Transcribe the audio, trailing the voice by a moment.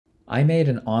I made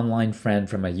an online friend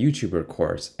from a YouTuber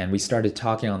course, and we started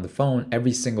talking on the phone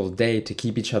every single day to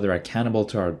keep each other accountable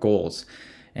to our goals.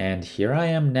 And here I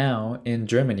am now in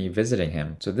Germany visiting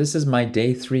him. So this is my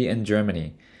day 3 in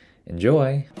Germany.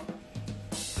 Enjoy!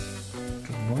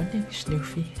 Good morning,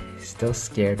 Snoofy. Still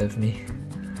scared of me.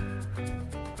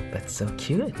 That's so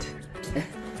cute.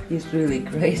 He's really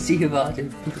crazy about it.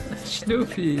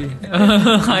 Snoofy!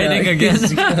 Hiding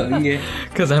again?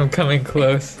 Because I'm coming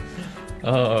close.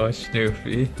 Oh,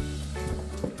 Snoofy.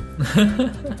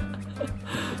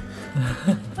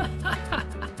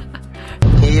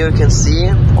 Here you can see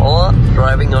Paul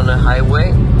driving on a highway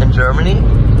in Germany.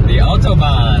 The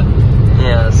Autobahn!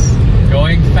 Yes.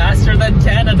 Going faster than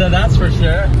Canada, that's for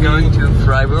sure. Going to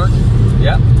Freiburg.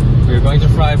 Yeah, we're going to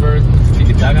Freiburg.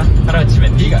 뛰다가 하루아침에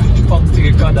네가 뻥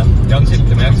뛰길 거다.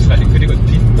 0시부터 0시까지 그리고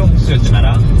뒤통수지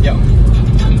마라. Yo.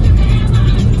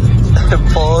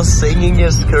 Paul singing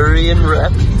his Korean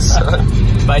rap song.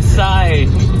 By Psy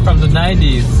from the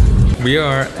 90s. We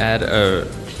are at a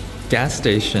gas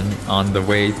station on the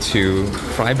way to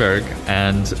Freiburg,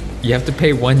 and you have to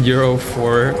pay €1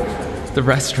 for the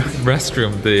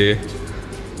restroom, the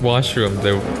washroom,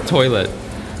 the toilet.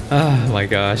 Oh my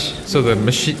gosh. So the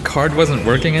card wasn't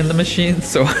working in the machine,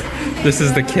 so this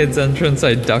is the kids' entrance.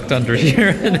 I ducked under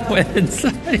here and went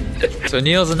inside. So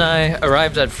Niels and I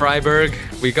arrived at Freiburg.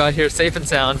 We got here safe and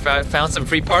sound, found some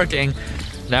free parking.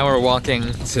 Now we're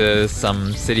walking to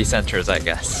some city centers, I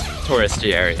guess.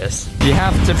 Touristy areas. You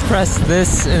have to press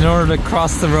this in order to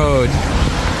cross the road.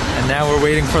 And now we're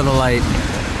waiting for the light.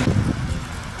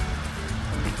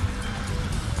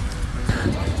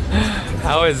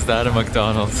 How is that a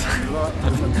McDonald's?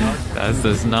 That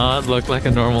does not look like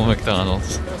a normal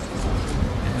McDonald's.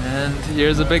 And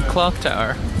here's a big clock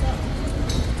tower.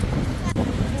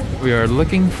 We are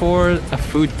looking for a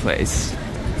food place.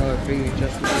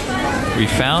 We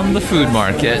found the food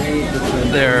market.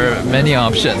 There are many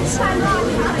options.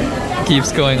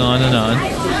 Keeps going on and on.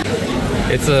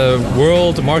 It's a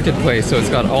world marketplace, so it's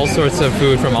got all sorts of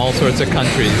food from all sorts of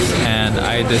countries. And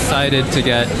I decided to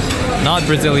get not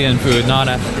Brazilian food, not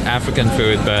African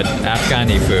food, but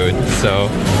Afghani food. So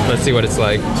let's see what it's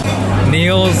like.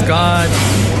 Niels got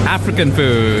African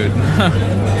food.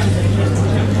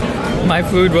 My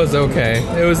food was okay.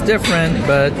 It was different,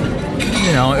 but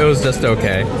you know, it was just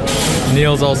okay.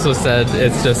 Niels also said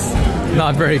it's just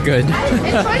not very good.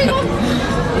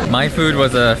 My food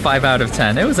was a 5 out of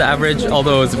 10. It was average,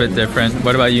 although it was a bit different.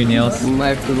 What about you, Niels?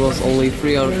 My food was only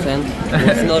 3 out of 10. It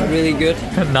was not really good.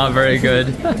 Not very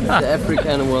good. The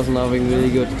African was not really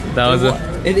good. That was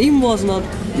it even was not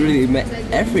really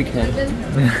African.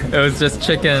 It was just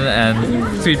chicken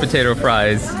and sweet potato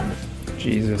fries.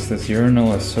 Jesus, this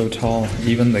urinal is so tall.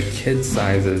 Even the kid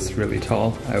size is really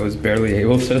tall. I was barely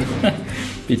able to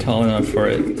be tall enough for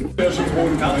it.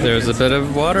 There's a bit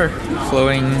of water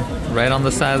flowing right on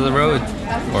the side of the road,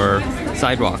 or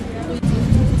sidewalk.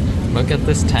 Look at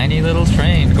this tiny little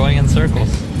train going in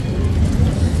circles.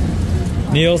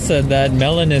 Neil said that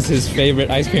melon is his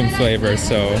favorite ice cream flavor,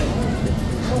 so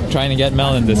trying to get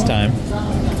melon this time.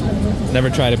 Never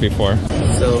tried it before.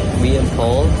 So me and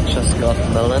Paul just got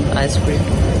melon ice cream,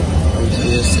 which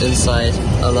is inside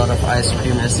a lot of ice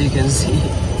cream, as you can see.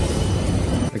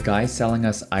 The guy selling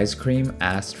us ice cream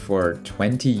asked for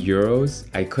 €20.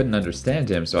 I couldn't understand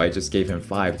him, so I just gave him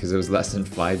 5 because it was less than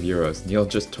 €5. Neil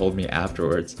just told me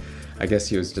afterwards. I guess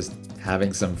he was just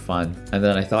having some fun. And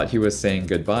then I thought he was saying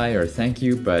goodbye or thank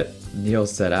you, but Neil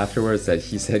said afterwards that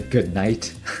he said good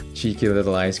night. Cheeky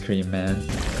little ice cream man.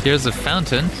 Here's a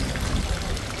fountain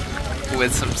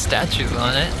with some statues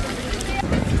on it.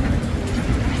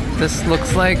 This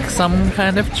looks like some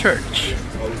kind of church.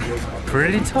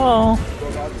 Pretty tall.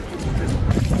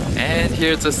 And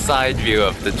here's a side view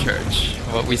of the church.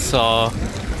 What we saw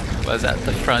was at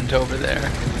the front over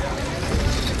there.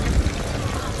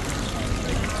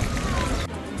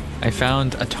 I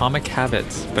found Atomic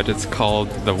Habits, but it's called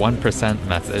the 1%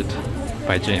 Method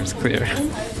by James Clear.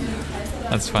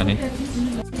 That's funny.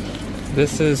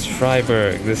 This is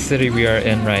Freiburg, the city we are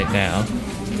in right now.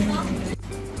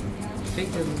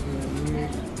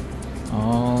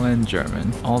 All in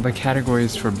German. All the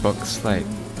categories for books like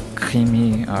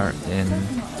Krimi are in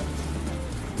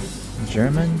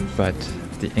German, but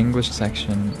the English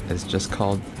section is just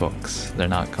called books. They're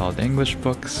not called English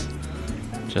books,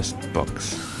 just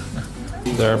books.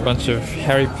 There are a bunch of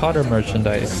Harry Potter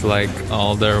merchandise, like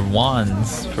all their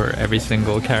wands for every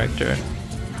single character.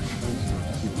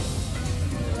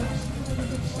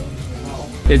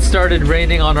 It started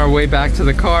raining on our way back to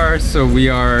the car, so we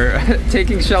are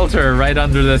taking shelter right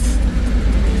under this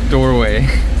doorway.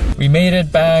 We made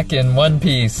it back in one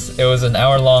piece. It was an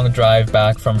hour-long drive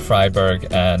back from Freiburg,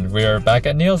 and we're back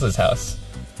at Niels' house.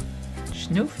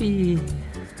 Snoofy!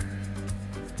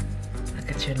 Look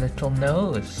at your little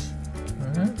nose.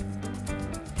 Huh?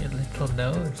 Your little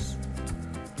nose.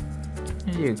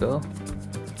 There you go.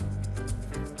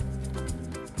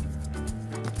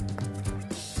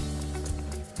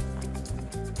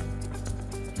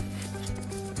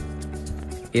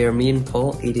 Here, me and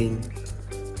Paul eating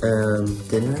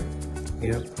dinner.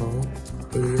 Here, Paul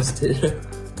eating his dinner.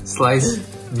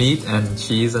 Sliced meat and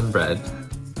cheese and bread.